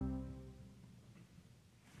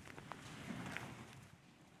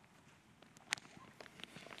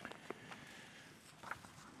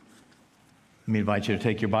Let me invite you to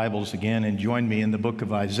take your Bibles again and join me in the book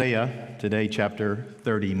of Isaiah, today chapter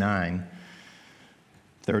 39.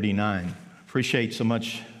 39. Appreciate so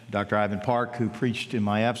much Dr. Ivan Park, who preached in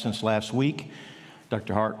my absence last week.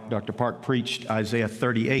 Dr. Park preached Isaiah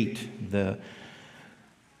 38,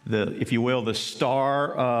 if you will, the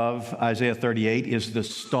star of Isaiah 38 is the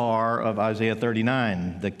star of Isaiah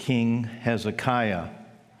 39, the King Hezekiah.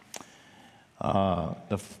 I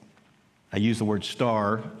use the word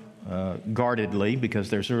star guardedly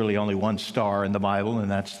because there's really only one star in the Bible,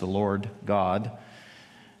 and that's the Lord God.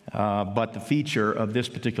 But the feature of this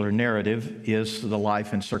particular narrative is the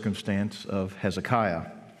life and circumstance of Hezekiah.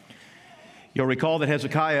 You'll recall that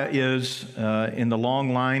Hezekiah is in the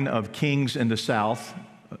long line of kings in the south,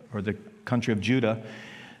 or the country of Judah.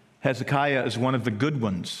 Hezekiah is one of the good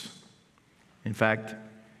ones. In fact,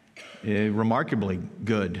 remarkably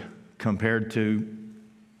good compared to,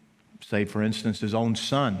 say, for instance, his own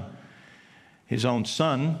son. His own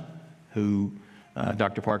son, who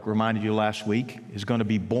Dr. Park reminded you last week, is going to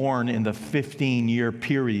be born in the 15-year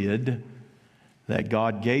period that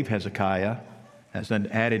God gave Hezekiah as an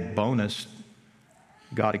added bonus.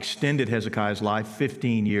 God extended Hezekiah's life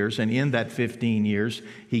 15 years, and in that 15 years,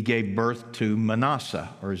 he gave birth to Manasseh,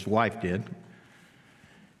 or his wife did,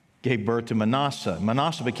 gave birth to Manasseh.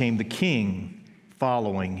 Manasseh became the king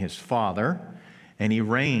following his father, and he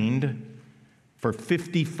reigned for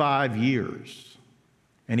 55 years,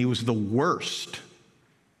 and he was the worst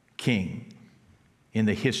king in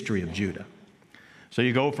the history of Judah. So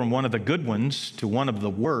you go from one of the good ones to one of the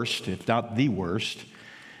worst, if not the worst,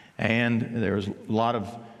 and there's a lot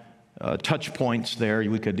of touch points there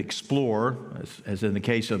we could explore, as in the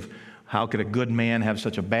case of how could a good man have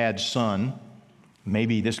such a bad son?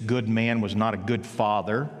 Maybe this good man was not a good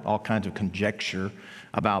father, all kinds of conjecture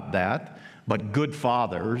about that. But good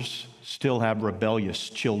fathers still have rebellious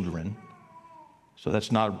children. So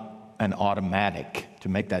that's not an automatic to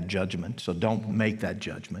make that judgment. So don't make that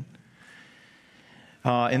judgment.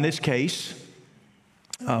 In this case,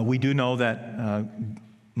 we do know that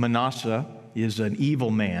Manasseh is an evil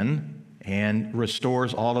man and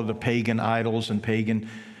restores all of the pagan idols and pagan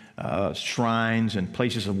shrines and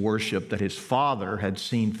places of worship that his father had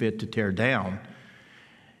seen fit to tear down.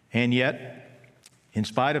 And yet, in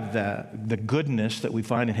spite of the goodness that we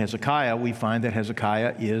find in Hezekiah, we find that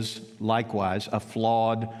Hezekiah is likewise a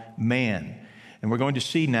flawed man. And we're going to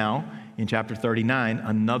see now in chapter 39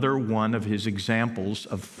 another one of his examples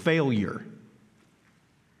of failure.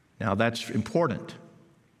 Now that's important.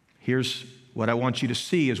 Here's what I want you to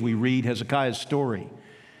see as we read Hezekiah's story.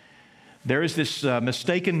 There is this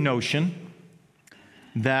mistaken notion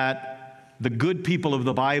that the good people of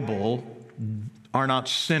the Bible are not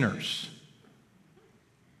sinners.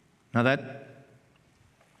 Now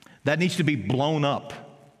that needs to be blown up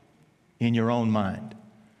in your own mind.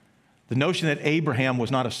 The notion that Abraham was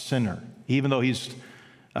not a sinner, even though he's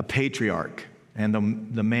a patriarch and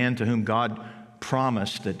the man to whom God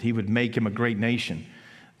promised that he would make him a great nation.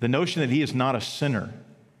 The notion that he is not a sinner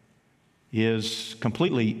is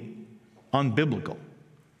completely unbiblical.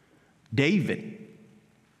 David,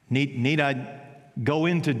 need I go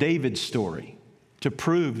into David's story to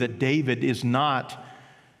prove that David is not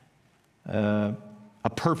a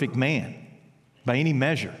perfect man by any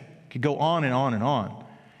measure? Could go on and on and on.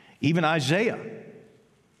 Even Isaiah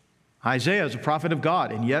is a prophet of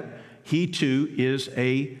God, and yet he too is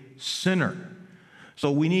a sinner.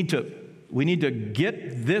 So we need to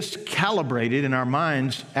get this calibrated in our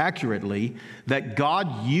minds accurately, that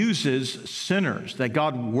God uses sinners, that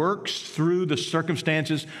God works through the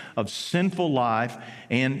circumstances of sinful life,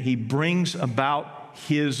 and he brings about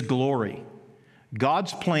his glory.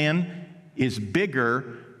 God's plan is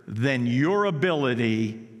bigger than your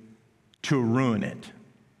ability to ruin it.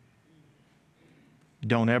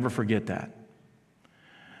 Don't ever forget that.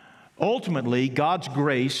 Ultimately, God's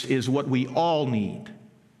grace is what we all need.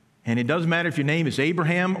 And it doesn't matter if your name is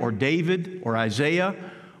Abraham or David or Isaiah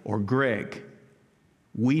or Greg.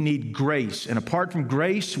 We need grace. And apart from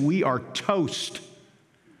grace, we are toast.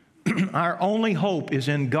 Our only hope is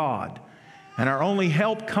in God. And our only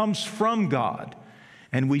help comes from God.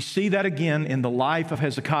 And we see that again in the life of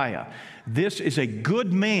Hezekiah. This is a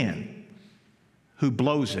good man who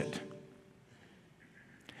blows it.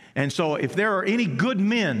 And so if there are any good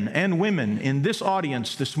men and women in this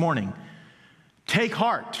audience this morning, take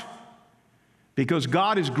heart, because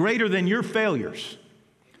God is greater than your failures.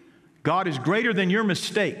 God is greater than your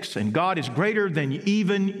mistakes, and God is greater than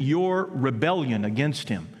even your rebellion against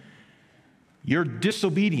him. Your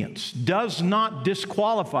disobedience does not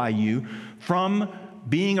disqualify you from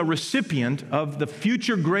being a recipient of the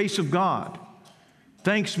future grace of God.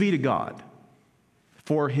 Thanks be to God.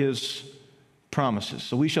 for his promises.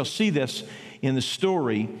 So we shall see this in the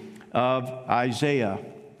story of Isaiah,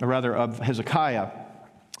 or rather of Hezekiah,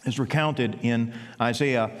 as recounted in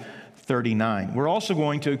Isaiah 39. We're also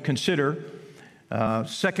going to consider 2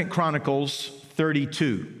 Chronicles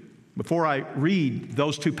 32. Before I read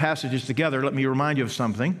those two passages together, let me remind you of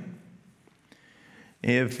something.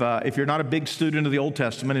 If you're not a big student of the Old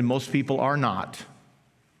Testament, and most people are not,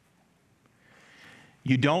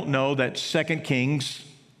 you don't know that 2 Kings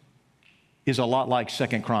is a lot like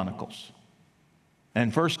 2 Chronicles.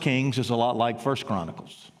 And 1 Kings is a lot like 1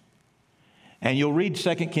 Chronicles. And you'll read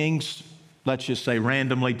 2 Kings, let's just say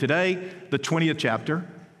randomly today, the 20th chapter,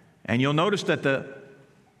 and you'll notice that the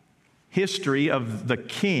history of the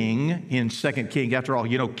king in 2 Kings, after all,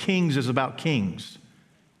 you know, Kings is about kings,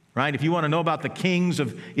 right? If you want to know about the kings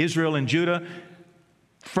of Israel and Judah,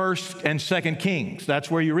 1st and 2nd Kings, that's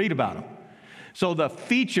where you read about them. So the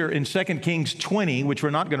feature in 2 Kings 20, which we're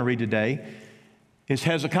not going to read today, is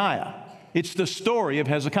Hezekiah. It's the story of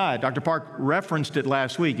Hezekiah. Dr. Park referenced it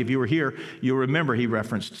last week. If you were here, you'll remember he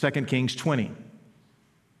referenced 2 Kings 20.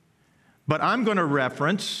 But I'm going to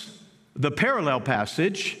reference the parallel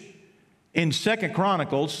passage in 2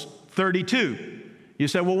 Chronicles 32. You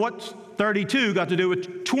say, well, what's 32 got to do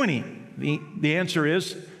with 20? The answer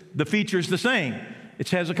is the feature is the same.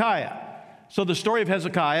 It's Hezekiah. So the story of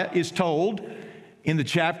Hezekiah is told in the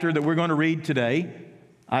chapter that we're going to read today,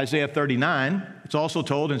 Isaiah 39. It's also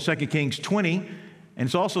told in 2 Kings 20, and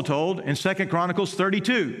it's also told in 2 Chronicles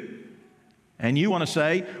 32. And you want to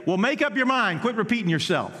say, well, make up your mind. Quit repeating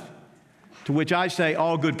yourself. To which I say,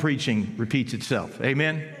 all good preaching repeats itself.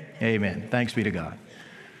 Amen? Amen. Thanks be to God.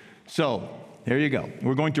 So, there you go.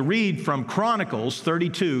 We're going to read from Chronicles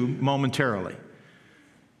 32 momentarily.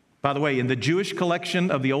 By the way, in the Jewish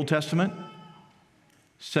collection of the Old Testament,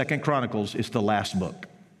 2 Chronicles is the last book.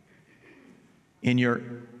 In your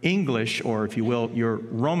English, or if you will, your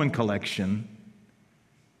Roman collection,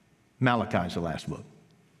 Malachi is the last book.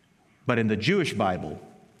 But in the Jewish Bible,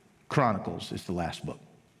 Chronicles is the last book.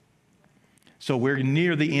 So we're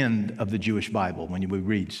near the end of the Jewish Bible when we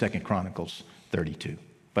read 2 Chronicles 32.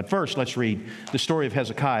 But first, let's read the story of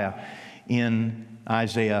Hezekiah in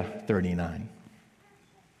Isaiah 39.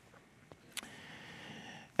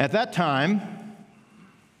 At that time,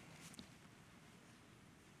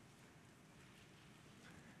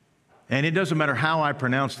 and it doesn't matter how I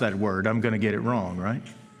pronounce that word, I'm going to get it wrong, right?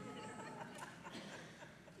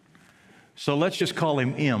 So let's just call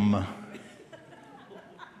him M.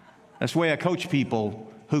 That's the way I coach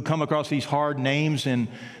people who come across these hard names in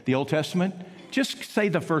the Old Testament. Just say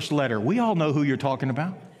the first letter. We all know who you're talking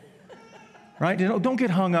about, right? Don't get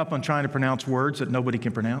hung up on trying to pronounce words that nobody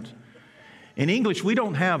can pronounce. In English, we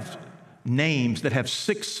don't have names that have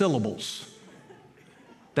 6 syllables.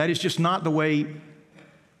 That is just not the way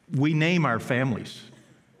we name our families.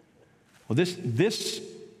 Well, let's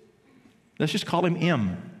just call him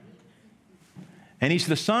M. And he's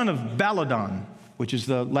the son of Baladan, which is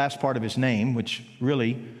the last part of his name, which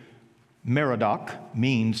really, Merodach,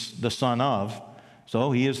 means the son of.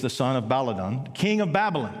 So he is the son of Baladan, king of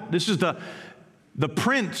Babylon. This is the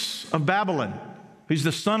prince of Babylon. He's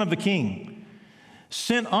the son of the king.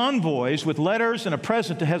 Sent envoys with letters and a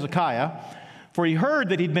present to Hezekiah, for he heard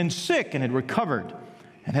that he'd been sick and had recovered.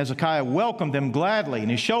 And Hezekiah welcomed them gladly,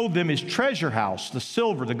 and he showed them his treasure house, the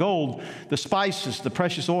silver, the gold, the spices, the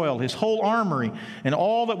precious oil, his whole armory, and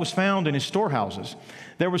all that was found in his storehouses.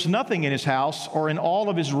 There was nothing in his house or in all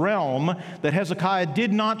of his realm that Hezekiah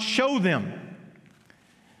did not show them.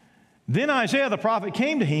 Then Isaiah the prophet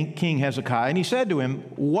came to King Hezekiah, and he said to him,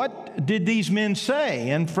 "What did these men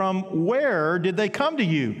say, and from where did they come to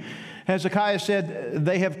you?" Hezekiah said,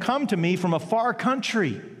 "They have come to me from a far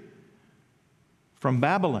country, from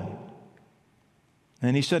Babylon."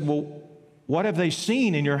 And he said, "Well, what have they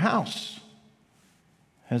seen in your house?"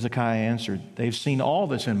 Hezekiah answered, "They've seen all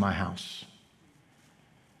that's in my house.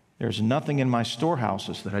 There's nothing in my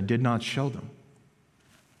storehouses that I did not show them."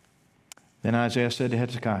 Then Isaiah said to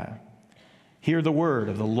Hezekiah, "Hear the word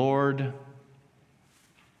of the Lord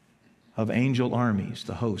of angel armies,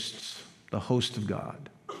 the host of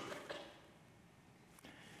God.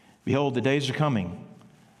 Behold, the days are coming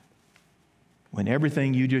when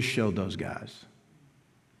everything you just showed those guys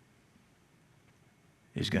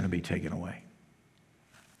is going to be taken away.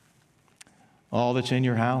 All that's in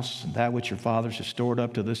your house and that which your fathers have stored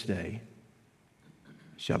up to this day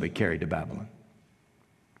shall be carried to Babylon.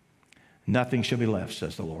 Nothing shall be left,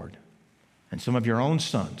 says the Lord. And some of your own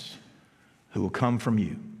sons who will come from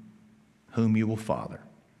you, whom you will father,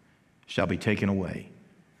 shall be taken away,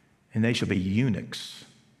 and they shall be eunuchs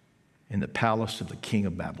in the palace of the king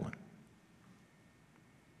of Babylon."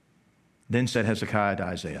 Then said Hezekiah to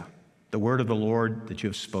Isaiah, the word of the Lord that you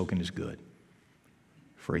have spoken is good.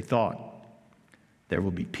 For he thought, there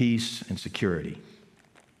will be peace and security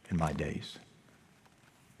in my days.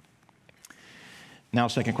 Now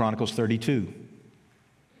 2 Chronicles 32,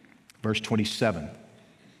 verse 27.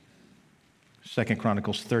 2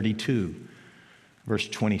 Chronicles 32, verse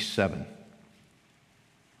 27.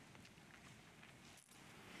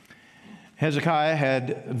 Hezekiah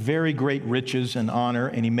had very great riches and honor,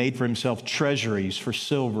 and he made for himself treasuries for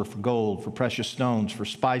silver, for gold, for precious stones, for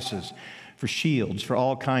spices, for shields, for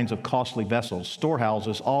all kinds of costly vessels,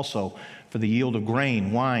 storehouses also for the yield of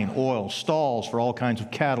grain, wine, oil, stalls for all kinds of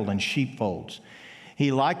cattle and sheepfolds.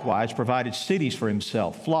 He likewise provided cities for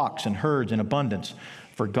himself, flocks and herds in abundance,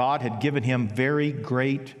 for God had given him very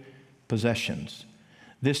great possessions.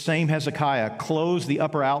 This same Hezekiah closed the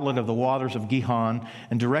upper outlet of the waters of Gihon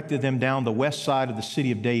and directed them down the west side of the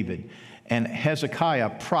city of David. And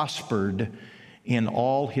Hezekiah prospered in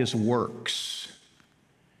all his works.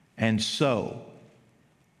 And so,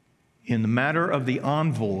 in the matter of the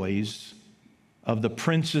envoys of the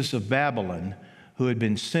princes of Babylon who had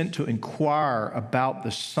been sent to inquire about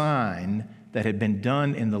the sign that had been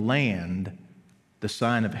done in the land, the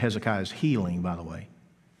sign of Hezekiah's healing, by the way,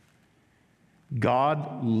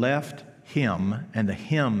 God left him, and the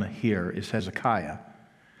him here is Hezekiah.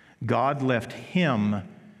 God left him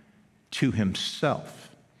to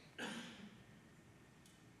himself.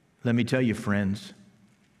 Let me tell you, friends,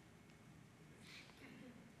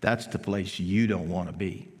 that's the place you don't want to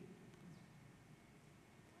be.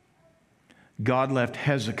 God left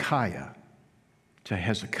Hezekiah to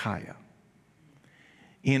Hezekiah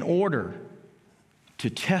in order to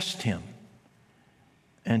test him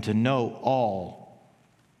and to know all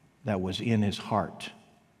that was in his heart.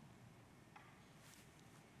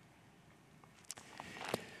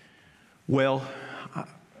 Well,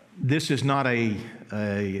 this is not a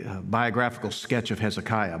biographical sketch of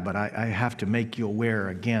Hezekiah, but I have to make you aware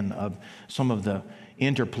again of some of the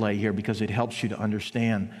interplay here because it helps you to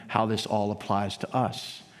understand how this all applies to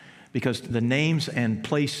us. Because the names and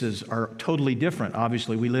places are totally different.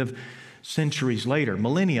 Obviously, we live centuries later,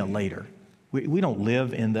 millennia later. We don't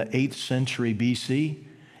live in the 8th century BC.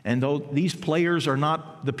 And though these players are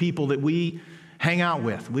not the people that we hang out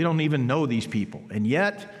with, we don't even know these people. And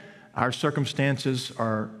yet, our circumstances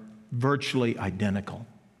are virtually identical.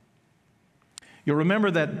 You'll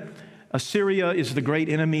remember that Assyria is the great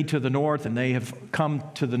enemy to the north, and they have come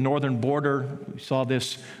to the northern border. We saw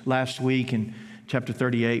this last week in chapter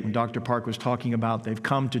 38 when Dr. Park was talking about they've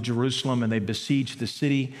come to Jerusalem and they besieged the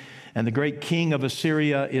city. And the great king of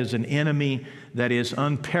Assyria is an enemy that is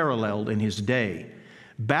unparalleled in his day.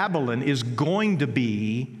 Babylon is going to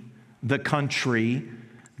be the country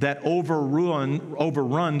that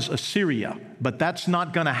overruns Assyria. But that's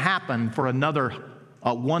not going to happen for another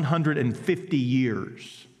 150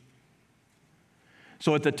 years.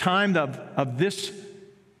 So at the time of this,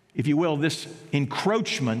 if you will, this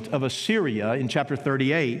encroachment of Assyria in chapter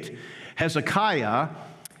 38, Hezekiah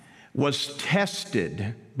was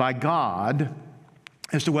tested by God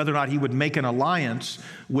as to whether or not he would make an alliance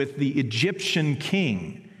with the Egyptian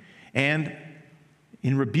king. And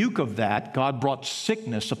in rebuke of that, God brought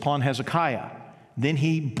sickness upon Hezekiah. Then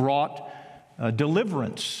he brought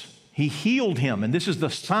deliverance. He healed him. And this is the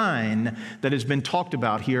sign that has been talked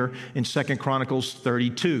about here in 2 Chronicles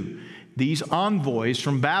 32. These envoys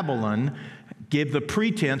from Babylon give the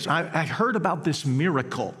pretense, I heard about this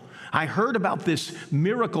miracle. I heard about this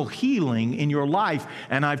miracle healing in your life,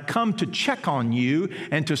 and I've come to check on you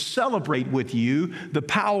and to celebrate with you the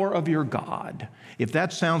power of your God. If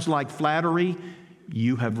that sounds like flattery,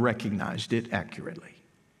 you have recognized it accurately.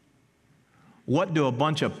 What do a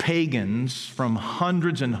bunch of pagans from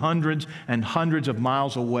hundreds and hundreds and hundreds of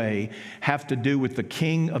miles away have to do with the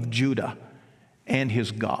King of Judah and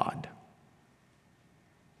his God?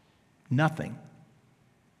 Nothing.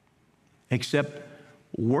 Except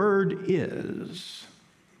word is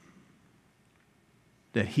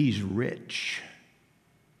that he's rich.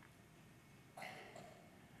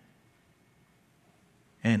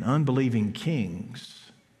 And unbelieving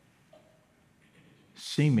kings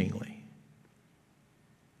seemingly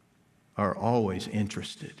are always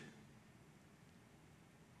interested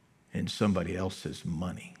in somebody else's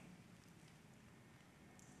money.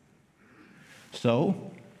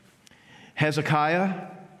 So, Hezekiah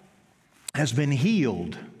has been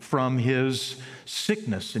healed from his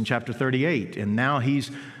sickness in chapter 38, and now he's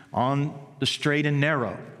on the straight and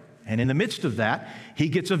narrow. And in the midst of that, he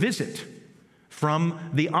gets a visit from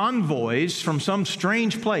the envoys from some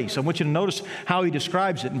strange place. I want you to notice how he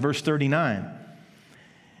describes it in verse 39.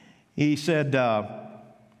 He said,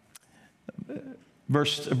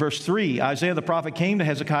 Verse 3, Isaiah the prophet came to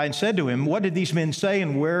Hezekiah and said to him, "What did these men say,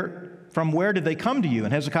 and from where did they come to you?"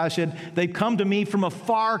 And Hezekiah said, "They've come to me from a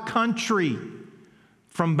far country,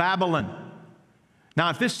 from Babylon." Now,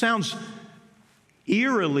 if this sounds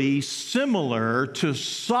eerily similar to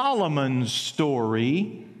Solomon's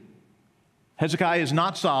story, Hezekiah is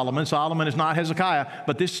not Solomon. Solomon is not Hezekiah.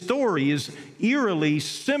 But this story is eerily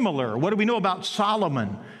similar. What do we know about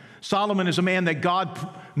Solomon? Solomon is a man that God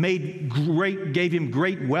gave him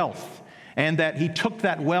great wealth, and that he took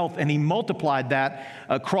that wealth and he multiplied that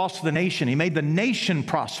across the nation. He made the nation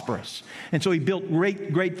prosperous. And so he built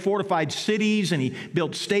great fortified cities, and he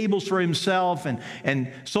built stables for himself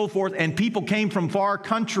and so forth. And people came from far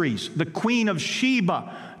countries. The Queen of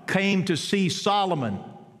Sheba came to see Solomon.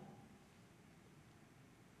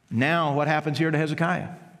 Now, what happens here to Hezekiah?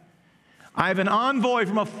 I have an envoy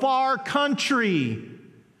from a far country.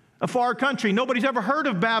 A far country. Nobody's ever heard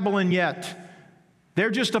of Babylon yet.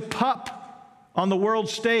 They're just a pup on the world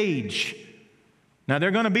stage. Now,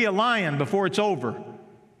 they're going to be a lion before it's over.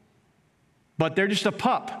 But they're just a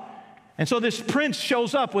pup. And so this prince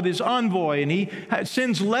shows up with his envoy, and he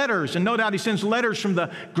sends letters. And no doubt he sends letters from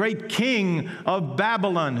the great king of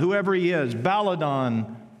Babylon, whoever he is.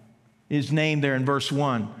 Baladan is named there in verse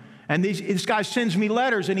 1. And this guy sends me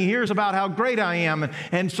letters, and he hears about how great I am.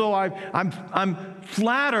 And so I'm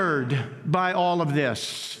flattered by all of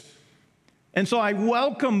this. And so I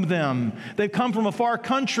welcome them. They've come from a far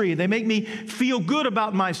country. They make me feel good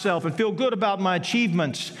about myself and feel good about my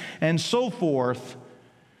achievements and so forth.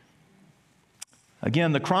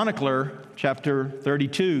 Again, the chronicler, chapter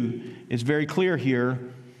 32, is very clear here.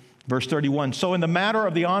 Verse 31, "So in the matter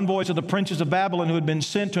of the envoys of the princes of Babylon who had been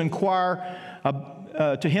sent to inquire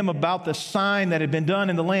to him about the sign that had been done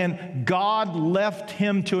in the land, God left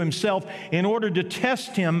him to himself in order to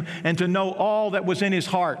test him and to know all that was in his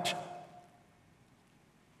heart."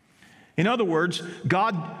 In other words,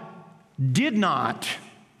 God did not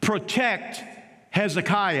protect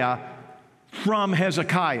Hezekiah from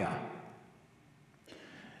Hezekiah.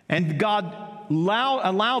 And God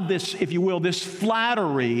allowed this, if you will, this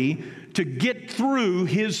flattery to get through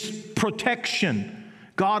his protection.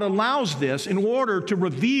 God allows this in order to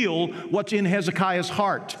reveal what's in Hezekiah's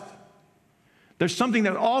heart. There's something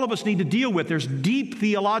that all of us need to deal with. There's deep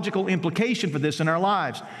theological implication for this in our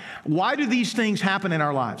lives. Why do these things happen in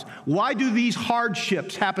our lives? Why do these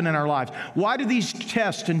hardships happen in our lives? Why do these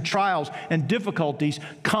tests and trials and difficulties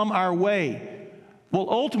come our way? Well,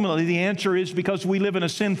 ultimately, the answer is because we live in a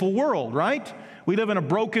sinful world, right? We live in a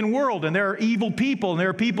broken world, and there are evil people, and there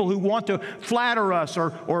are people who want to flatter us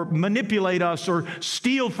or manipulate us or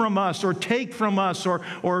steal from us or take from us or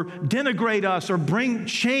denigrate us or bring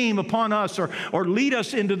shame upon us or lead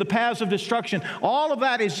us into the paths of destruction. All of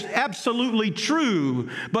that is absolutely true,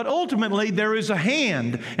 but ultimately there is a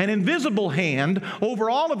hand, an invisible hand over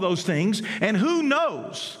all of those things, and who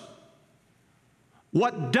knows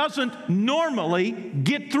what doesn't normally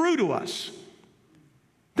get through to us.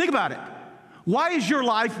 Think about it. Why is your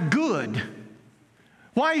life good?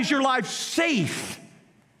 Why is your life safe?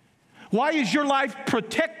 Why is your life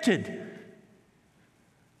protected?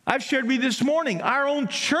 I've shared with you this morning, our own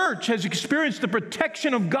church has experienced the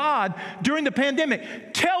protection of God during the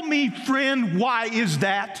pandemic. Tell me, friend, why is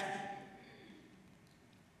that?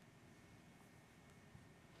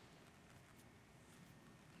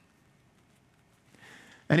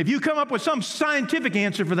 And if you come up with some scientific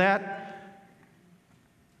answer for that,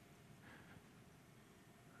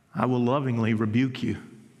 I will lovingly rebuke you.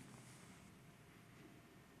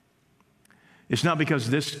 It's not because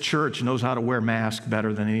this church knows how to wear masks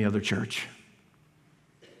better than any other church.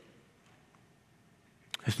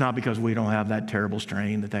 It's not because we don't have that terrible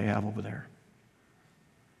strain that they have over there.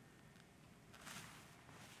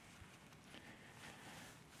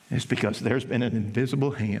 It's because there's been an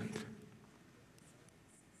invisible hand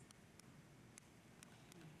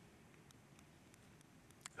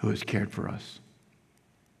who has cared for us.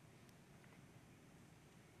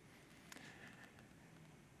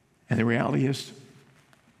 And the reality is,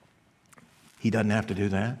 he doesn't have to do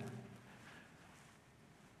that.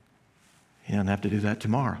 He doesn't have to do that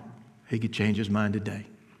tomorrow. He could change his mind today.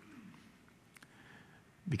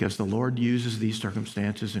 Because the Lord uses these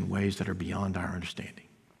circumstances in ways that are beyond our understanding.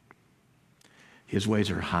 His ways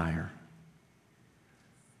are higher.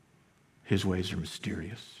 His ways are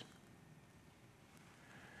mysterious.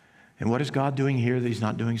 And what is God doing here that he's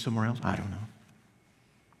not doing somewhere else? I don't know.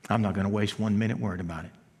 I'm not going to waste 1 minute worrying about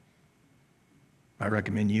it. I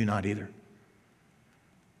recommend you not either.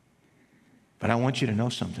 But I want you to know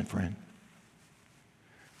something, friend.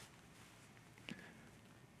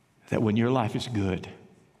 That when your life is good,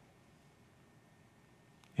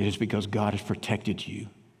 it is because God has protected you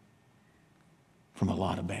from a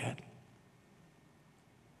lot of bad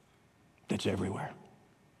that's everywhere,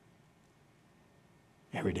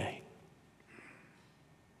 every day.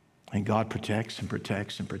 And God protects and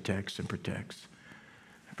protects and protects and protects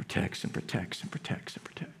and protects and protects and protects and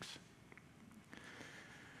protects.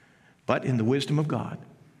 But in the wisdom of God,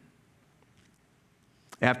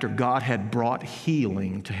 after God had brought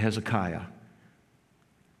healing to Hezekiah,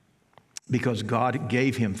 because God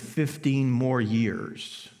gave him 15 more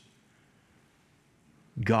years,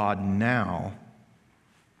 God now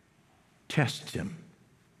tests him.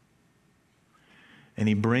 And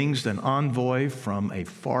he brings an envoy from a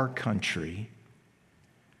far country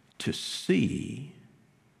to see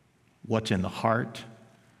what's in the heart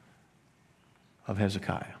of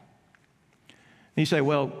Hezekiah. And you say,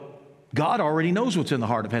 well, God already knows what's in the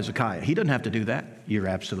heart of Hezekiah. He doesn't have to do that. You're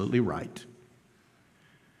absolutely right.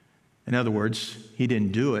 In other words, he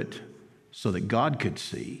didn't do it so that God could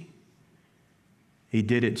see. He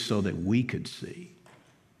did it so that we could see.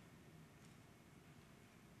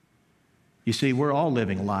 You see, we're all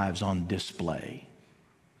living lives on display.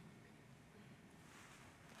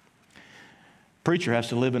 Preacher has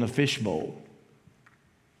to live in a fishbowl.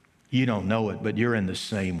 You don't know it, but you're in the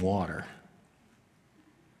same water.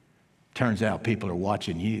 Turns out people are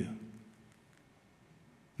watching you.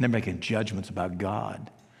 They're making judgments about God,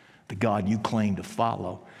 the God you claim to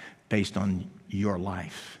follow based on your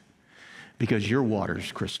life. Because your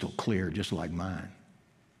water's crystal clear, just like mine.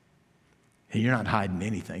 And you're not hiding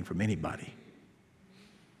anything from anybody.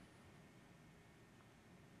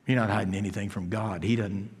 You're not hiding anything from God. He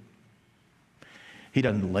doesn't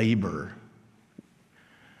labor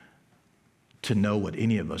to know what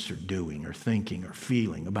any of us are doing or thinking or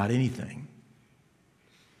feeling about anything.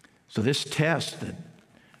 So this test that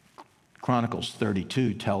Chronicles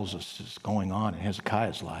 32 tells us is going on in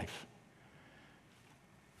Hezekiah's life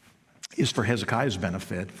is for Hezekiah's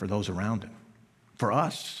benefit, for those around him, for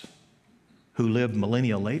us who live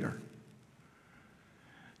millennia later.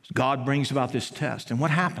 God brings about this test. And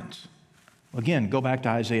what happens? Again, go back to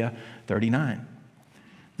Isaiah 39.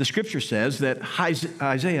 The scripture says that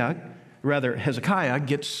Hezekiah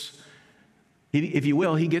gets, if you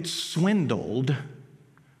will, he gets swindled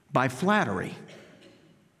by flattery.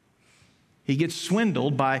 He gets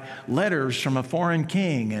swindled by letters from a foreign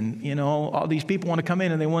king. And, you know, all these people want to come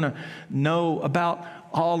in and they want to know about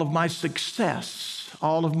all of my success,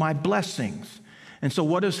 all of my blessings. And so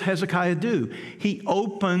what does Hezekiah do? He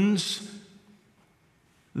opens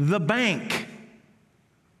the bank.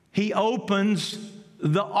 He opens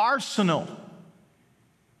the arsenal.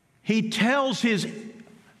 He tells his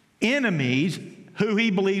enemies, who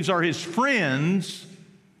he believes are his friends,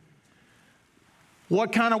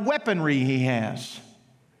 what kind of weaponry he has,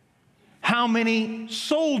 how many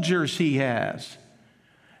soldiers he has,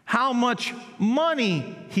 how much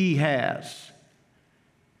money he has.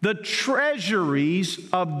 The treasuries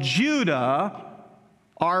of Judah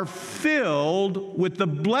are filled with the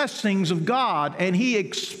blessings of God, and he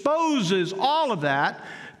exposes all of that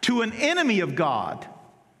to an enemy of God,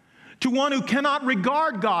 to one who cannot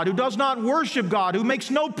regard God, who does not worship God, who makes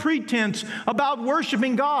no pretense about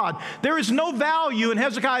worshiping God. There is no value in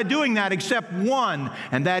Hezekiah doing that except one,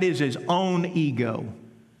 and that is his own ego.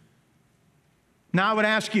 Now I would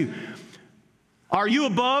ask you, are you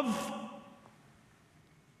above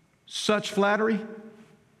such flattery?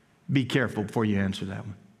 Be careful before you answer that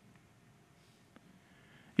one.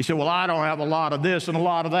 You say, well, I don't have a lot of this and a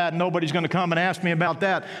lot of that. Nobody's going to come and ask me about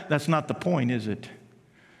that. That's not the point, is it?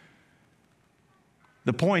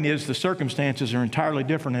 The point is the circumstances are entirely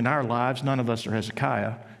different in our lives. None of us are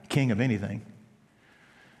Hezekiah, king of anything.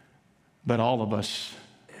 But all of us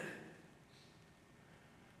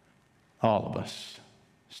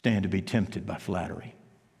stand to be tempted by flattery.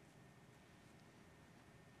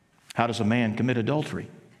 How does a man commit adultery?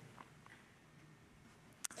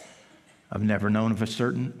 I've never known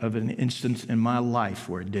of an instance in my life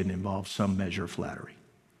where it didn't involve some measure of flattery.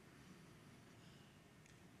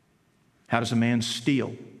 How does a man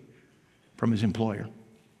steal from his employer?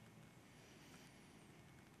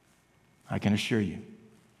 I can assure you,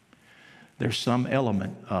 there's some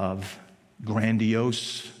element of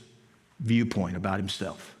grandiose viewpoint about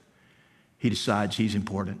himself. He decides he's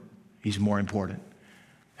important, he's more important,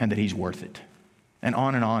 and that he's worth it. And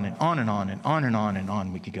on and on and on and on and on and on and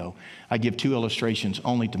on we could go. I give two illustrations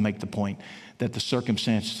only to make the point that the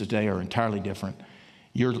circumstances today are entirely different.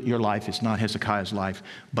 Your life is not Hezekiah's life,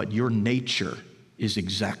 but your nature is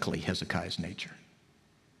exactly Hezekiah's nature.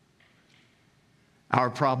 Our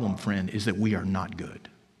problem, friend, is that we are not good.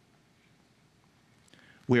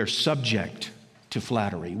 We are subject to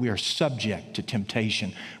flattery. We are subject to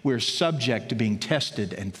temptation. We're subject to being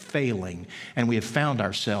tested and failing. And we have found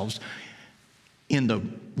ourselves in the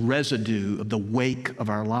residue of the wake of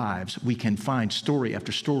our lives. We can find story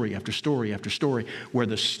after story after story after story where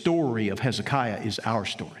the story of Hezekiah is our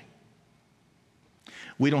story.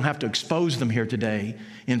 We don't have to expose them here today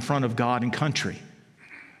in front of God and country.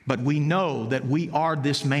 But we know that we are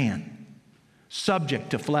this man, subject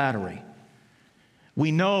to flattery.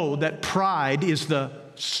 We know that pride is the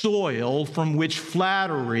soil from which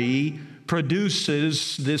flattery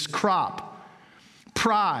produces this crop.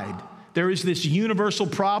 Pride. There is this universal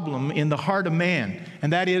problem in the heart of man,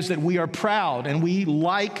 and that is that we are proud and we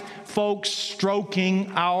like folks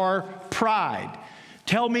stroking our pride.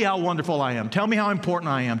 Tell me how wonderful I am. Tell me how important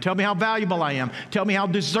I am. Tell me how valuable I am. Tell me how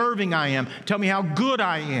deserving I am. Tell me how good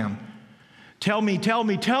I am. Tell me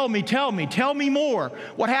more.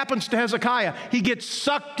 What happens to Hezekiah? He gets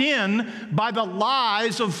sucked in by the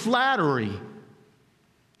lies of flattery,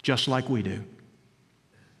 just like we do.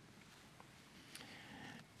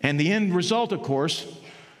 And the end result, of course,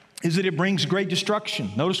 is that it brings great destruction.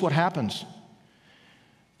 Notice what happens.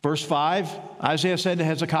 Verse 5, Isaiah said to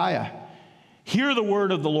Hezekiah, "Hear the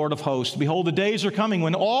word of the Lord of hosts. Behold, the days are coming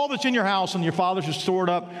when all that's in your house and your fathers are stored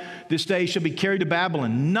up this day shall be carried to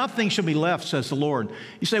Babylon. Nothing shall be left, says the Lord."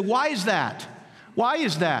 You say, why is that? Why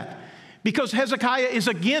is that? Because Hezekiah is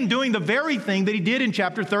again doing the very thing that he did in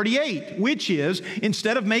chapter 38, which is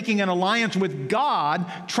instead of making an alliance with God,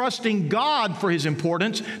 trusting God for his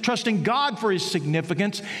importance, trusting God for his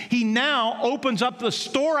significance, he now opens up the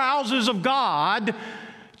storehouses of God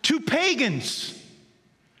to pagans,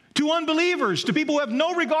 to unbelievers, to people who have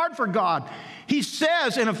no regard for God. He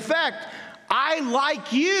says, in effect, I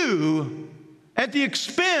like you at the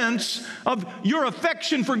expense of your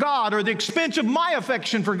affection for God or the expense of my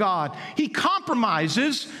affection for God. He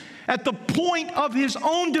compromises at the point of his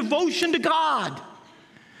own devotion to God.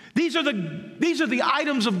 These are the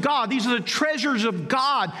items of God. These are the treasures of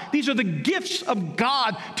God. These are the gifts of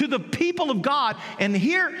God to the people of God. And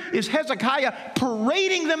here is Hezekiah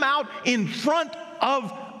parading them out in front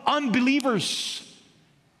of unbelievers.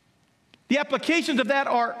 The applications of that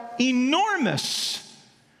are enormous.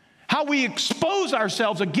 How we expose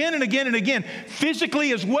ourselves again and again and again,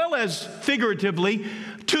 physically as well as figuratively,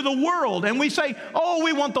 to the world. And we say, oh,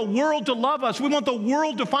 we want the world to love us. We want the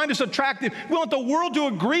world to find us attractive. We want the world to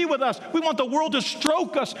agree with us. We want the world to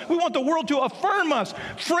stroke us. We want the world to affirm us.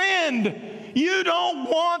 Friend, you don't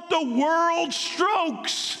want the world's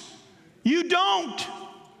strokes. You don't.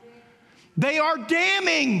 They are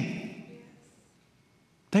damning.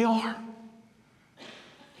 They are.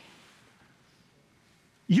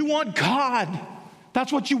 You want God.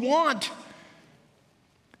 That's what you want.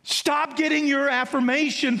 Stop getting your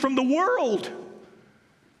affirmation from the world.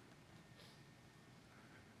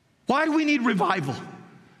 Why do we need revival?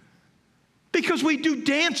 Because we do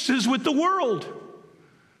dances with the world.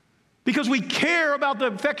 Because we care about the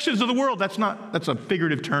affections of the world. That's a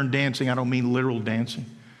figurative term, dancing. I don't mean literal dancing.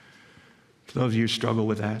 For those of you who struggle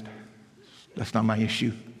with that, that's not my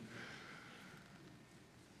issue.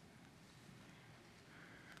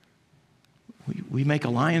 We make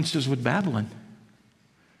alliances with Babylon.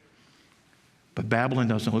 But Babylon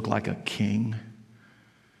doesn't look like a king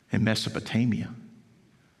in Mesopotamia.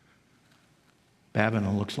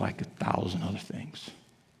 Babylon looks like 1,000 other things.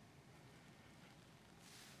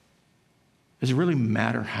 Does it really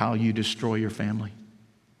matter how you destroy your family?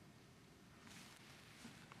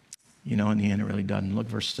 You know, in the end, it really doesn't. Look,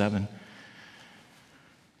 verse 7.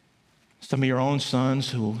 Some of your own sons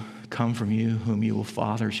who will come from you, whom you will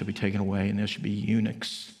father, shall be taken away, and there shall be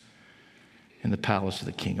eunuchs in the palace of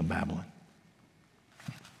the king of Babylon.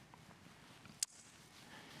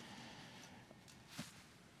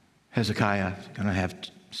 Hezekiah is going to have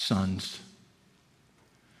sons,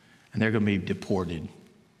 and they're going to be deported.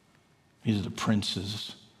 These are the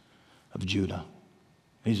princes of Judah.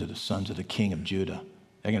 These are the sons of the king of Judah.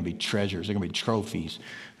 They're going to be treasures. They're going to be trophies.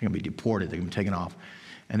 They're going to be deported. They're going to be taken off.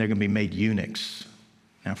 And they're going to be made eunuchs.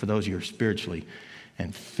 Now, for those of you who are spiritually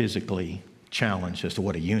and physically challenged as to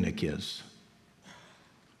what a eunuch is,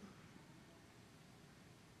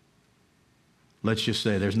 let's just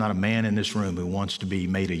say there's not a man in this room who wants to be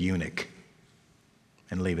made a eunuch,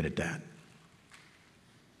 and leave it at that.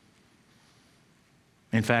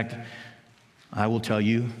 In fact, I will tell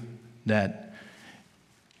you that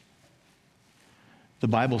the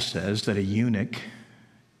Bible says that a eunuch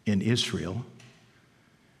in Israel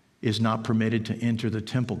is not permitted to enter the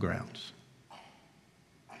temple grounds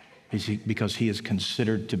because he is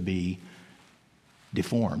considered to be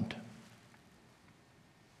deformed.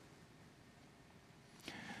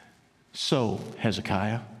 So,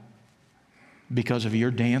 Hezekiah, because of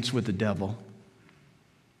your dance with the devil,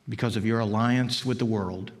 because of your alliance with the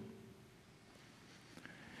world,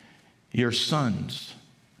 your sons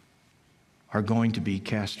are going to be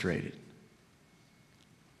castrated.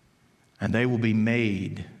 And they will be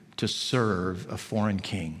made to serve a foreign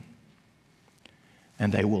king.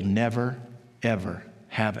 And they will never, ever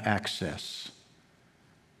have access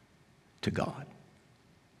to God.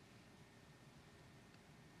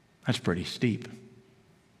 That's pretty steep.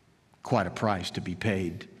 Quite a price to be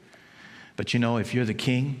paid. But you know, if you're the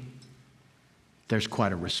king, there's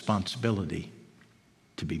quite a responsibility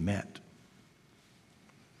to be met.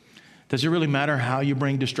 Does it really matter how you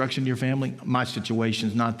bring destruction to your family? My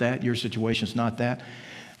situation's not that. Your situation's not that.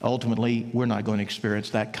 Ultimately, we're not going to experience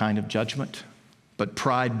that kind of judgment. But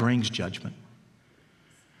pride brings judgment.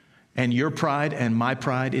 And your pride and my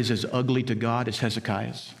pride is as ugly to God as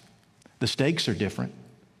Hezekiah's. The stakes are different.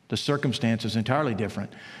 The circumstances entirely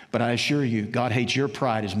different. But I assure you, God hates your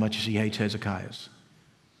pride as much as he hates Hezekiah's.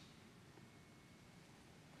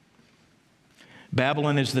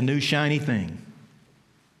 Babylon is the new shiny thing.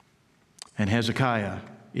 And Hezekiah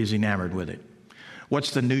is enamored with it.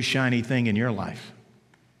 What's the new shiny thing in your life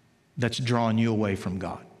that's drawing you away from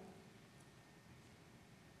God?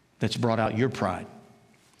 That's brought out your pride,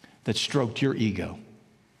 that stroked your ego,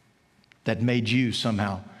 that made you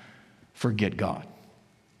somehow forget God.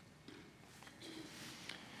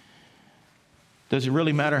 Does it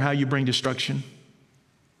really matter how you bring destruction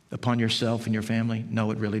upon yourself and your family?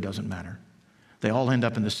 No, it really doesn't matter. They all end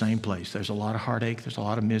up in the same place. There's a lot of heartache, there's a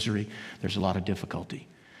lot of misery, there's a lot of difficulty.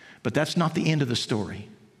 But that's not the end of the story.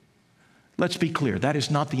 Let's be clear, that is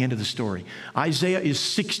not the end of the story. Isaiah is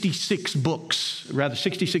 66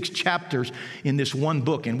 chapters in this one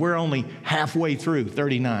book, and we're only halfway through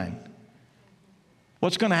 39.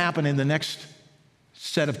 What's going to happen in the next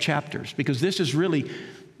set of chapters? Because this is really,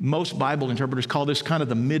 most Bible interpreters call this kind of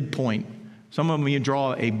the midpoint. Some of them, you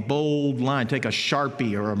draw a bold line, take a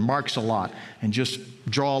Sharpie or a Marks-a-Lot and just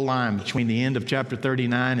draw a line between the end of chapter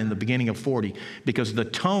 39 and the beginning of 40, because the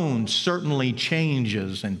tone certainly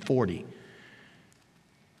changes in 40.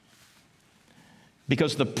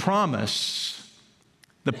 Because the promise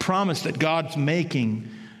that God's making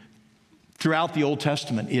throughout the Old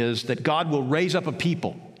Testament is that God will raise up a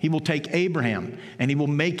people. He will take Abraham and he will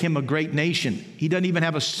make him a great nation. He doesn't even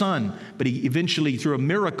have a son, but he eventually, through a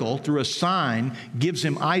miracle, through a sign, gives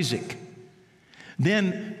him Isaac.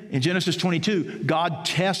 Then in Genesis 22, God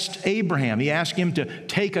tests Abraham. He asks him to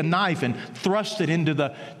take a knife and thrust it into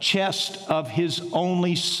the chest of his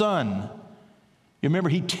only son. You remember,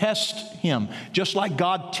 he tests him, just like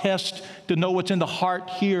God tests to know what's in the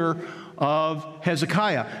heart here of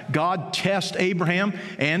Hezekiah. God tests Abraham,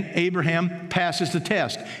 and Abraham passes the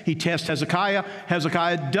test. He tests Hezekiah.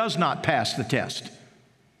 Hezekiah does not pass the test.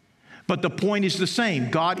 But the point is the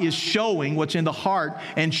same. God is showing what's in the heart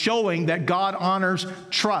and showing that God honors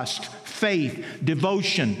trust, faith,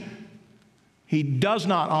 devotion. He does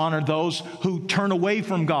not honor those who turn away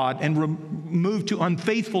from God and move to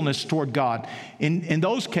unfaithfulness toward God. In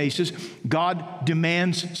those cases, God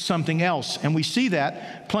demands something else. And we see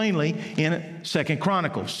that plainly in 2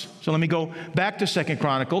 Chronicles. So let me go back to 2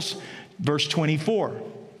 Chronicles, verse 24.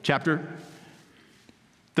 Chapter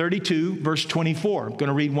 32, verse 24. I'm going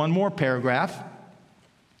to read one more paragraph.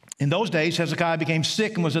 In those days, Hezekiah became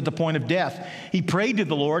sick and was at the point of death. He prayed to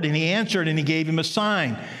the Lord, and he answered, and he gave him a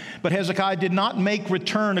sign. But Hezekiah did not make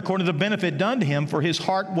return according to the benefit done to him, for his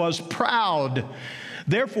heart was proud.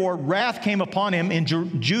 Therefore, wrath came upon him in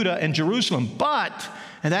Judah and Jerusalem. But,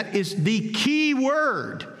 and that is the key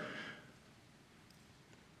word,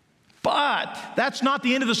 but that's not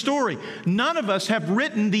the end of the story. None of us have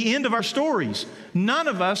written the end of our stories. None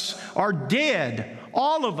of us are dead.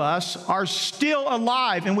 All of us are still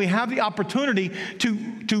alive, and we have the opportunity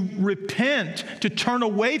to repent, to turn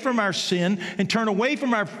away from our sin and turn away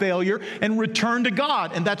from our failure and return to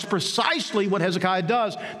God. And that's precisely what Hezekiah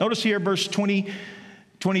does. Notice here, verse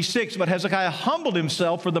 26, but Hezekiah humbled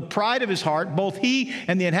himself for the pride of his heart, both he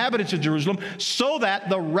and the inhabitants of Jerusalem, so that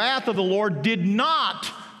the wrath of the Lord did not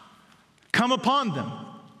come upon them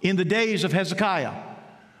in the days of Hezekiah.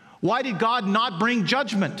 Why did God not bring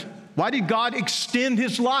judgment? Why did God extend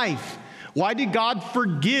his life? Why did God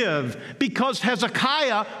forgive? Because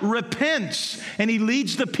Hezekiah repents, and he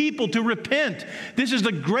leads the people to repent. This is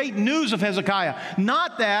the great news of Hezekiah.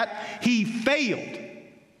 Not that he failed.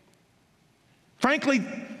 Frankly,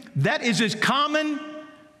 that is as common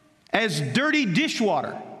as dirty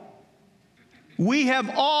dishwater. We have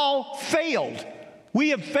all failed.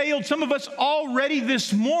 We have failed, some of us already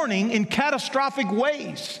this morning, in catastrophic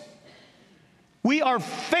ways. We are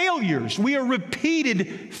failures. We are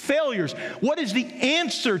repeated failures. What is the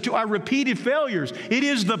answer to our repeated failures? It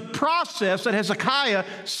is the process that Hezekiah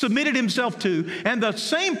submitted himself to, and the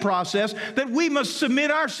same process that we must submit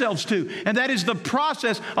ourselves to. And that is the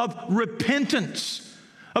process of repentance,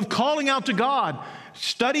 of calling out to God.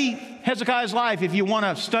 Study Hezekiah's life if you want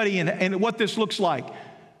to study and what this looks like.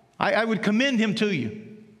 I would commend him to you.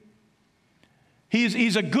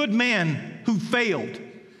 He's a good man who failed.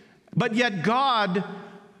 But yet God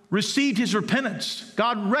received his repentance.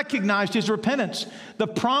 God recognized his repentance. The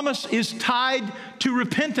promise is tied to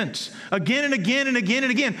repentance again and again and again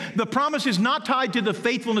and again. The promise is not tied to the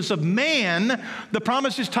faithfulness of man. The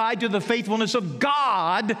promise is tied to the faithfulness of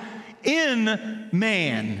God in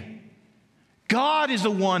man. God is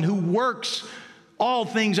the one who works all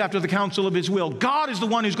things after the counsel of his will. God is the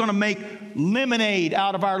one who's going to make lemonade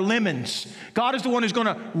out of our lemons. God is the one who's going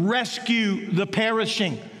to rescue the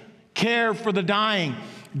perishing, care for the dying.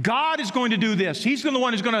 God is going to do this. He's the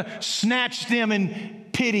one who's going to snatch them in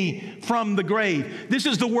pity from the grave. This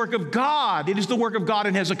is the work of God. It is the work of God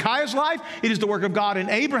in Hezekiah's life. It is the work of God in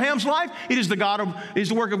Abraham's life. It is the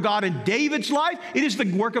work of God in David's life. It is the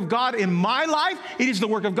work of God in my life. It is the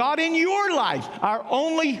work of God in your life. Our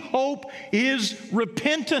only hope is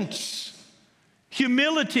repentance,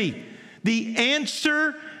 humility. The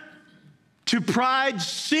answer to pride's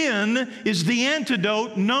sin is the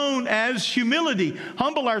antidote known as humility.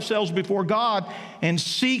 Humble ourselves before God and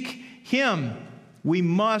seek Him. We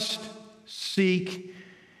must seek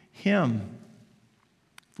Him.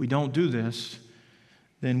 If we don't do this,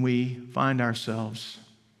 then we find ourselves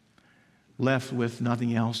left with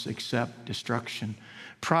nothing else except destruction.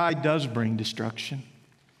 Pride does bring destruction,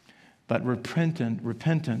 but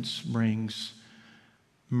repentance brings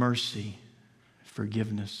mercy,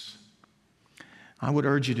 forgiveness. I would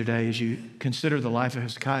urge you today, as you consider the life of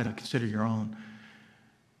Hezekiah, to consider your own.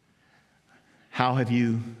 How have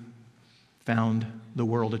you found the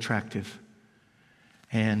world attractive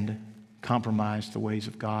and compromised the ways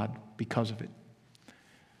of God because of it?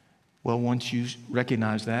 Well, once you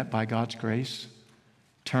recognize that, by God's grace,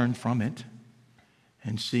 turn from it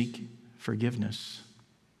and seek forgiveness.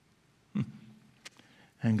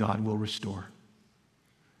 And God will restore.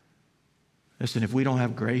 Listen, if we don't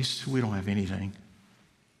have grace, we don't have anything.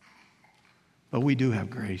 But we do have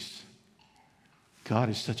grace. God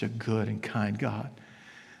is such a good and kind God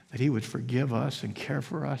that He would forgive us and care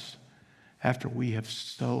for us after we have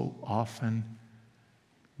so often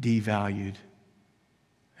devalued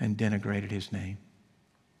and denigrated His name.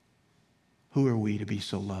 Who are we to be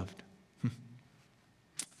so loved?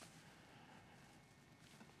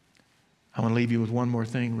 I want to leave you with one more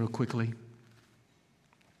thing real quickly.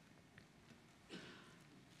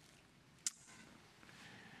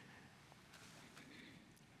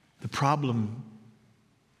 The problem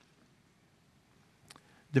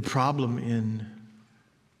in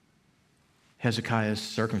Hezekiah's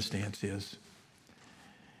circumstance is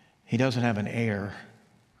he doesn't have an heir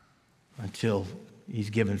until he's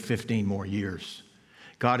given 15 more years.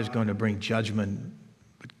 God is going to bring judgment,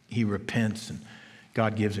 but he repents, and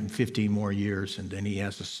God gives him 15 more years, and then he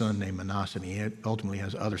has a son named Manasseh, and he ultimately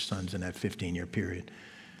has other sons in that 15-year period.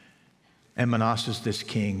 And Manasseh's this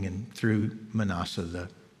king, and through Manasseh, the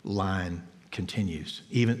line continues.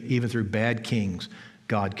 Even through bad kings,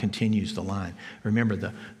 God continues the line. Remember,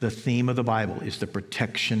 the theme of the Bible is the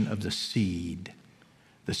protection of the seed.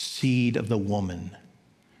 The seed of the woman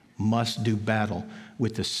must do battle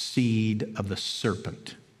with the seed of the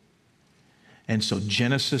serpent. And so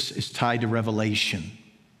Genesis is tied to Revelation.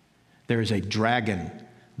 There is a dragon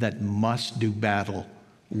that must do battle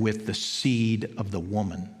with the seed of the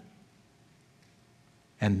woman.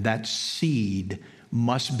 And that seed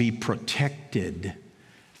must be protected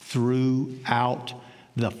throughout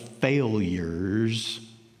the failures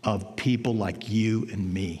of people like you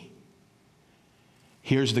and me.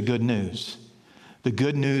 Here's the good news. The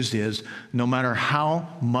good news is no matter how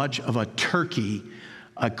much of a turkey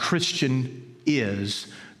a Christian is,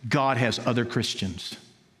 God has other Christians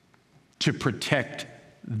to protect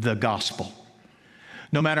the gospel.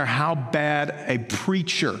 No matter how bad a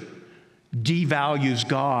preacher devalues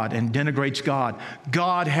God and denigrates God,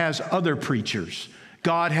 God has other preachers.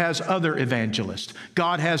 God has other evangelists.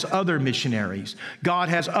 God has other missionaries. God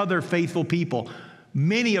has other faithful people,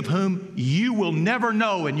 many of whom you will never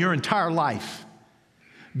know in your entire life.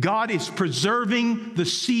 God is preserving the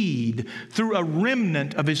seed through a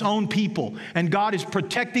remnant of His own people. And God is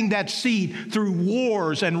protecting that seed through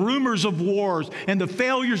wars and rumors of wars and the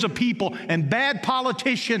failures of people and bad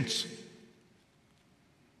politicians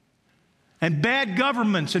and bad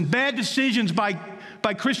governments and bad decisions by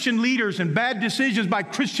by Christian leaders and bad decisions by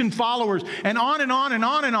Christian followers, and on and on and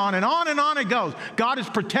on and on and on and on it goes. God is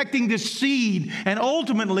protecting this seed, and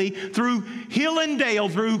ultimately, through hill and dale,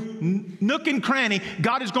 through nook and cranny,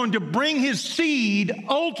 God is going to bring His seed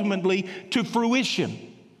ultimately to fruition.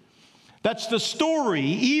 That's the story,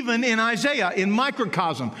 even in Isaiah, in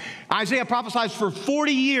microcosm. Isaiah prophesies for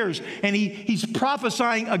 40 years, and he's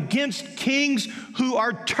prophesying against kings who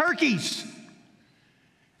are turkeys.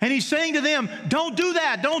 And he's saying to them, don't do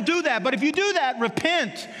that, don't do that. But if you do that,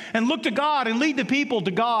 repent and look to God and lead the people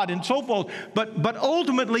to God and so forth. But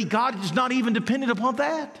ultimately, God is not even dependent upon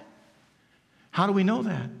that. How do we know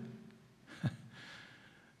that?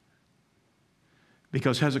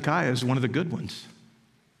 Because Hezekiah is one of the good ones.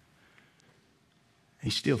 He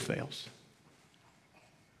still fails.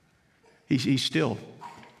 He still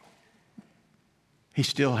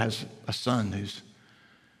has a son who's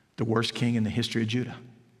the worst king in the history of Judah.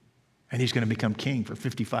 And he's going to become king for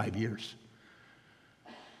 55 years.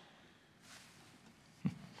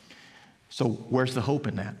 So where's the hope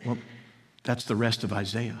in that? Well, that's the rest of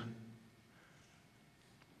Isaiah.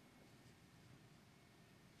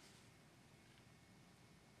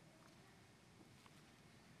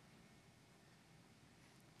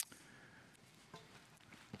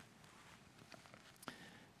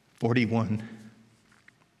 Forty-one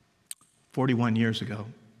years ago,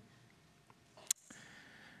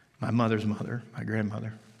 my mother's mother, my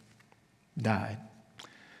grandmother, died.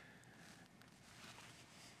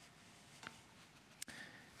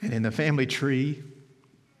 And in the family tree,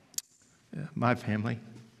 my family,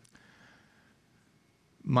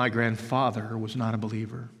 my grandfather was not a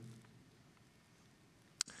believer.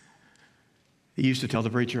 He used to tell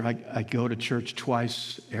the preacher, I go to church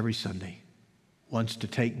twice every Sunday. Once to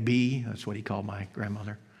take B, that's what he called my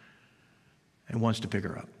grandmother, and once to pick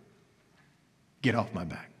her up. Get off my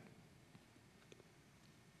back.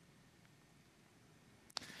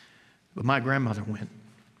 But my grandmother went.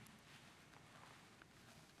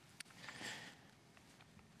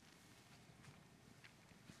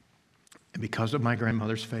 And because of my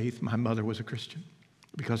grandmother's faith, my mother was a Christian.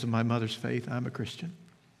 Because of my mother's faith, I'm a Christian.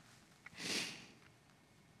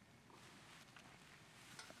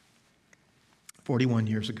 41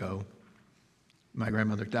 years ago, my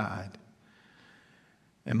grandmother died.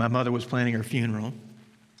 And my mother was planning her funeral.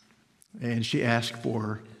 And she asked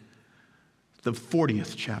for the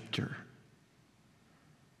 40th chapter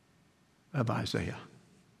of Isaiah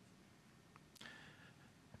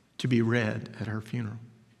to be read at her funeral.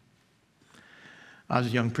 I was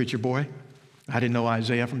a young preacher boy. I didn't know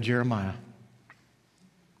Isaiah from Jeremiah.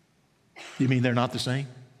 You mean they're not the same?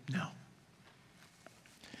 No.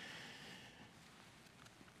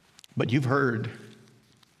 But you've heard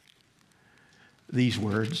these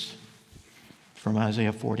words from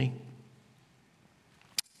Isaiah 40,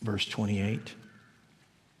 verse 28.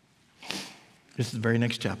 This is the very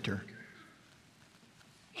next chapter.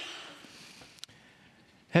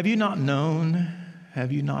 Have you not known,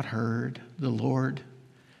 have you not heard the Lord?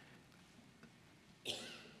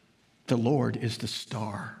 The Lord is the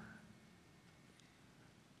star.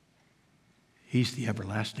 He's the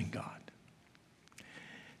everlasting God.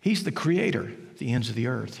 He's the creator of the ends of the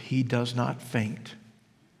earth. He does not faint.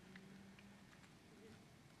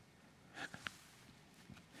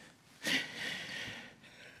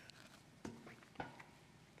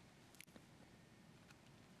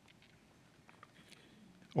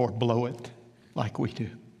 Or blow it like we do,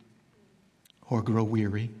 or grow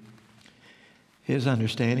weary. His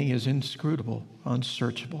understanding is inscrutable,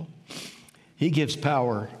 unsearchable. He gives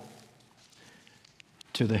power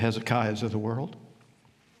to the Hezekiahs of the world.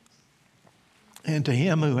 And to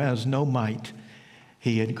him who has no might,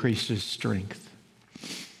 he increases strength.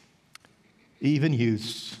 Even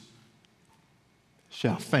youths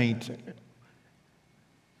shall faint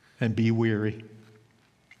and be weary.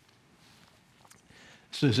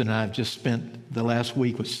 Susan and I have just spent the last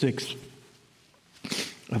week with 6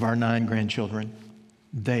 of our 9 grandchildren.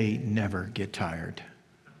 They never get tired,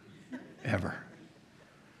 ever.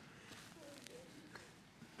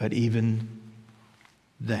 But even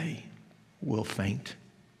they will faint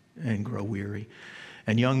and grow weary.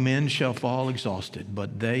 And young men shall fall exhausted,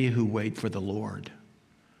 but they who wait for the Lord,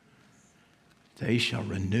 they shall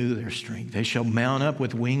renew their strength. They shall mount up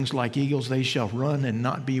with wings like eagles. They shall run and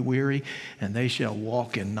not be weary, and they shall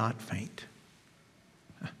walk and not faint.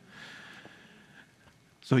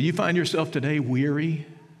 So you find yourself today weary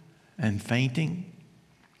and fainting.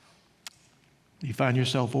 You find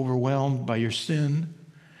yourself overwhelmed by your sin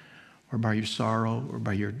or by your sorrow or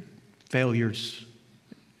by your failures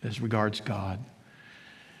as regards God.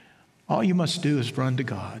 All you must do is run to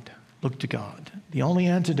God. Look to God. The only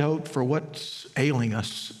antidote for what's ailing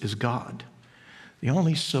us is God. The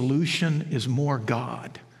only solution is more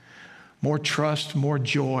God, more trust, more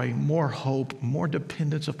joy, more hope, more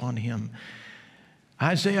dependence upon Him.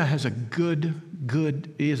 Isaiah has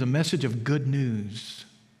he has a message of good news,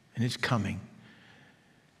 and it's coming.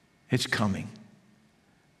 It's coming.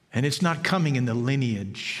 And it's not coming in the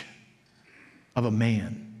lineage of a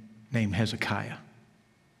man named Hezekiah.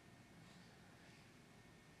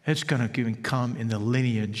 It's going to come in the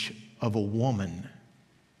lineage of a woman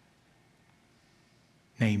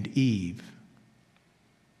named Eve,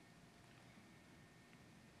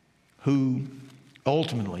 who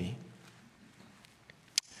ultimately,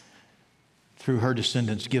 through her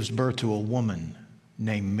descendants, gives birth to a woman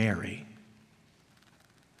named Mary,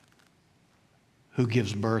 who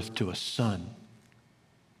gives birth to a son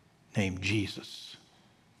named Jesus.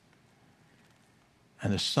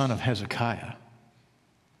 And the son of Hezekiah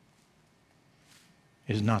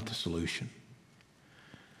is not the solution,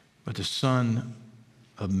 but the son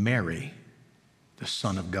of Mary, the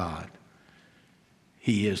Son of God.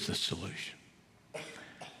 He is the solution.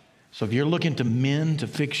 So if you're looking to men to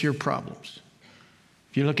fix your problems,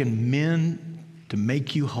 if you're looking men to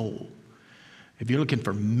make you whole, if you're looking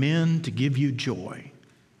for men to give you joy,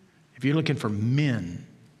 if you're looking for men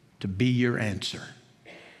to be your answer,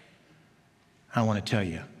 I want to tell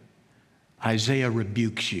you, Isaiah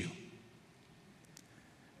rebukes you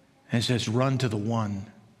and says, run to the one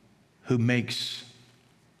who makes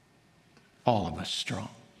all of us strong.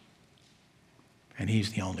 And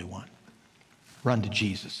He's the only one. Run to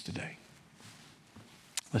Jesus today.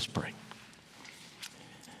 Let's pray.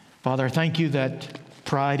 Father, I thank you that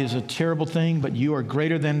pride is a terrible thing, but you are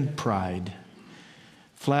greater than pride.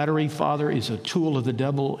 Flattery, Father, is a tool of the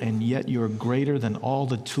devil, and yet you're greater than all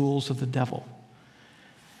the tools of the devil.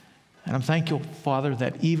 And I'm thankful, Father,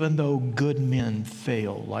 that even though good men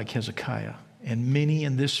fail like Hezekiah, and many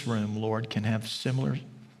in this room, Lord, can have similar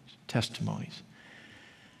testimonies,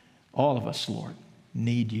 all of us, Lord,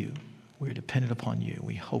 need you. We're dependent upon you.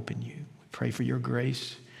 We hope in you. We pray for your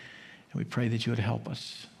grace, and we pray that you would help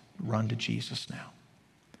us. Run to Jesus now.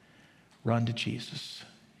 Run to Jesus.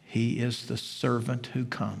 He is the servant who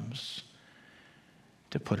comes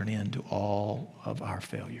to put an end to all of our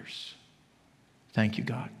failures. Thank you,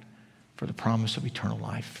 God, for the promise of eternal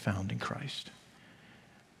life found in Christ.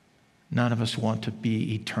 None of us want to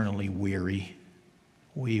be eternally weary.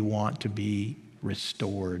 We want to be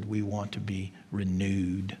restored. We want to be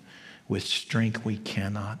renewed with strength we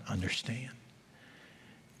cannot understand.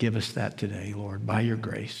 Give us that today, Lord, by your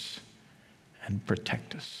grace, and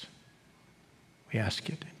protect us. We ask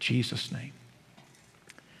it in Jesus' name.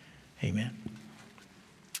 Amen.